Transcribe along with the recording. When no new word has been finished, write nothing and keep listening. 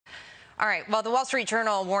All right. Well, the Wall Street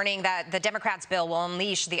Journal warning that the Democrats' bill will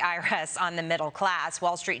unleash the IRS on the middle class.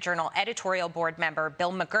 Wall Street Journal editorial board member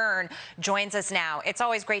Bill McGurn joins us now. It's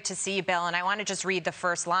always great to see you, Bill. And I want to just read the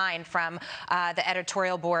first line from the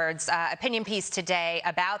editorial board's opinion piece today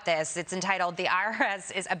about this. It's entitled, "The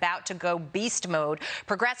IRS is about to go beast mode.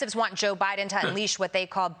 Progressives want Joe Biden to unleash what they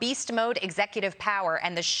call beast mode executive power,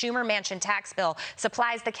 and the Schumer Manchin tax bill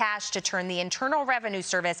supplies the cash to turn the Internal Revenue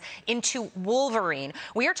Service into Wolverine."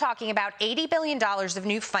 We are talking about $80 billion of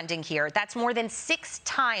new funding here. That's more than 6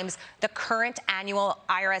 times the current annual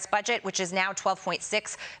IRS budget, which is now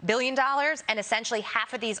 $12.6 billion. And essentially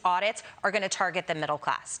half of these audits are going to target the middle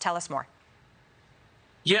class. Tell us more.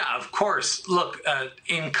 Yeah, of course. Look,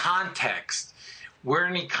 in context, we're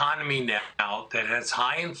an economy now that has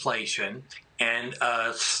high inflation and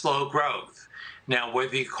slow growth. Now,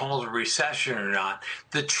 whether you call it a recession or not,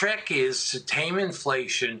 the trick is to tame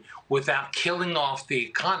inflation without killing off the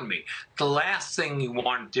economy. The last thing you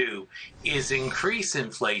want to do is increase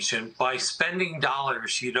inflation by spending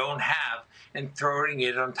dollars you don't have and throwing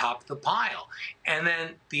it on top of the pile. And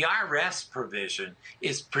then the IRS provision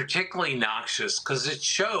is particularly noxious because it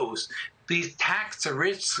shows these tax the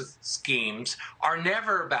rich schemes are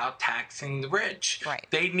never about taxing the rich. Right.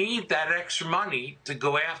 They need that extra money to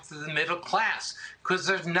go after the middle class because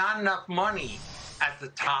there's not enough money at the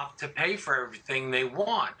top to pay for everything they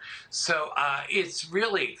want. So it's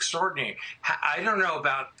really extraordinary. I don't know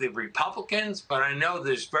about the Republicans, but I know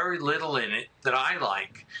there's very little in it that I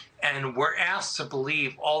like. And we're asked to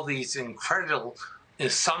believe all these incredible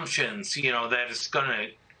assumptions, that it's going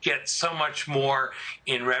to get so much more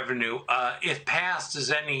in revenue. If passed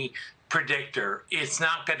as any predictor, it's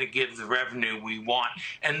not going to give the revenue we want.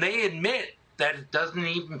 And they admit that it doesn't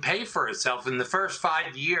even pay for itself. In the first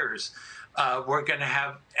 5 years, we're going to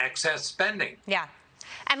have excess spending. Yeah.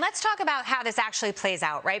 And let's talk about how this actually plays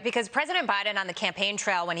out, right? Because President Biden on the campaign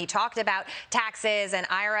trail, when he talked about taxes and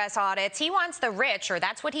IRS audits, he wants the rich, or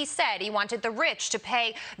that's what he said, he wanted the rich to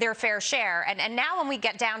pay their fair share. And now when we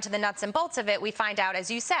get down to the nuts and bolts of it, we find out,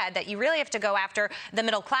 as you said, that you really have to go after the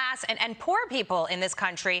middle class and poor people in this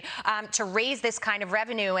country to raise this kind of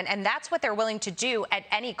revenue. And that's what they're willing to do at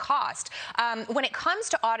any cost. When it comes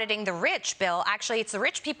to auditing the rich, Bill, actually, it's the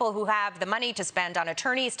rich people who have the money to spend on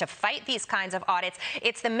attorneys to fight these kinds of audits.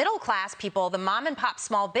 It's the middle class people, the mom and pop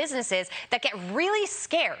small businesses that get really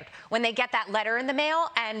scared when they get that letter in the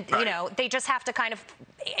mail and, right. They just have to kind of,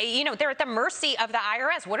 they're at the mercy of the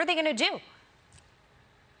IRS. What are they going to do?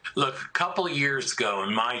 Look, a couple of years ago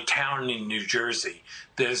in my town in New Jersey,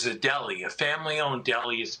 there's a deli, a family-owned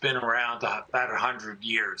deli. It's been around about 100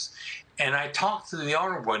 years. And I talked to the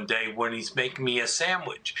owner one day when he's making me a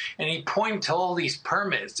sandwich, and he pointed to all these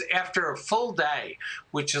permits. After a full day,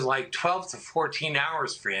 which is like 12 to 14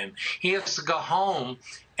 hours for him, he has to go home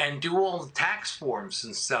and do all the tax forms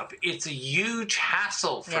and stuff. It's a huge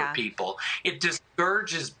hassle for people. It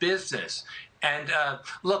discourages business. And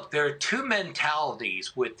look, there are two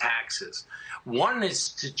mentalities with taxes. One is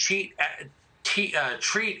to treat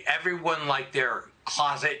everyone like their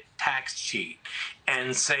closet tax cheat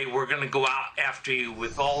and say we're going to go out after you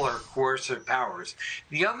with all our coercive powers.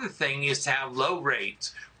 The other thing is to have low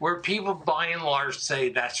rates where people by and large say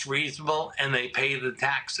that's reasonable and they pay the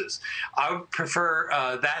taxes. I would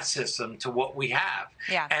prefer that system to what we have.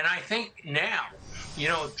 Yeah. And I think now,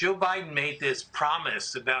 Joe Biden made this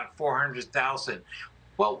promise about 400,000.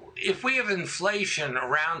 Well, if we have inflation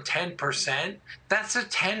around 10%, that's a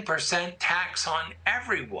 10% tax on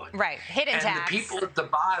everyone. Right, hidden tax. And the people at the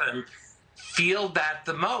bottom feel that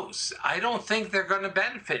the most. I don't think they're going to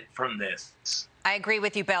benefit from this. I agree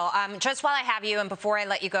with you, Bill. Just while I have you, and before I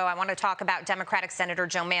let you go, I want to talk about Democratic Senator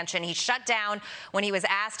Joe Manchin. He shut down when he was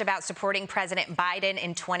asked about supporting President Biden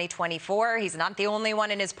in 2024. He's not the only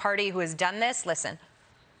one in his party who has done this. Listen.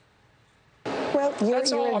 Well,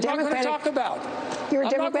 that's all I'm not going to talk about. You're a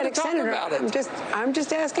Democratic senator. I'm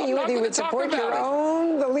just asking you whether you would support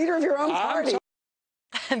the leader of your own party.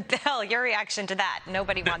 Bill, your reaction to that?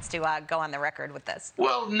 Nobody wants to go on the record with this.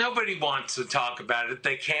 Well, nobody wants to talk about it.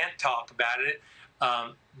 They can't talk about it.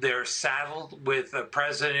 They're saddled with a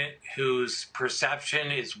president whose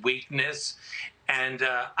perception is weakness. And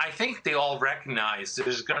I think they all recognize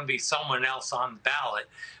there's going to be someone else on the ballot,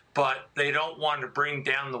 but they don't want to bring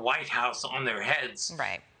down the White House on their heads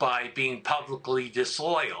by being publicly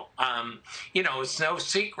disloyal. It's no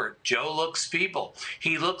secret. Joe looks feeble.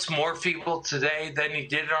 He looks more feeble today than he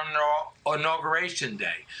did on Inauguration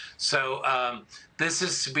Day. So this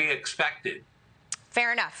is to be expected.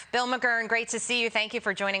 Fair enough. Bill McGurn, great to see you. Thank you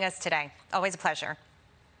for joining us today. Always a pleasure.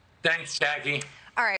 Thanks, Jackie.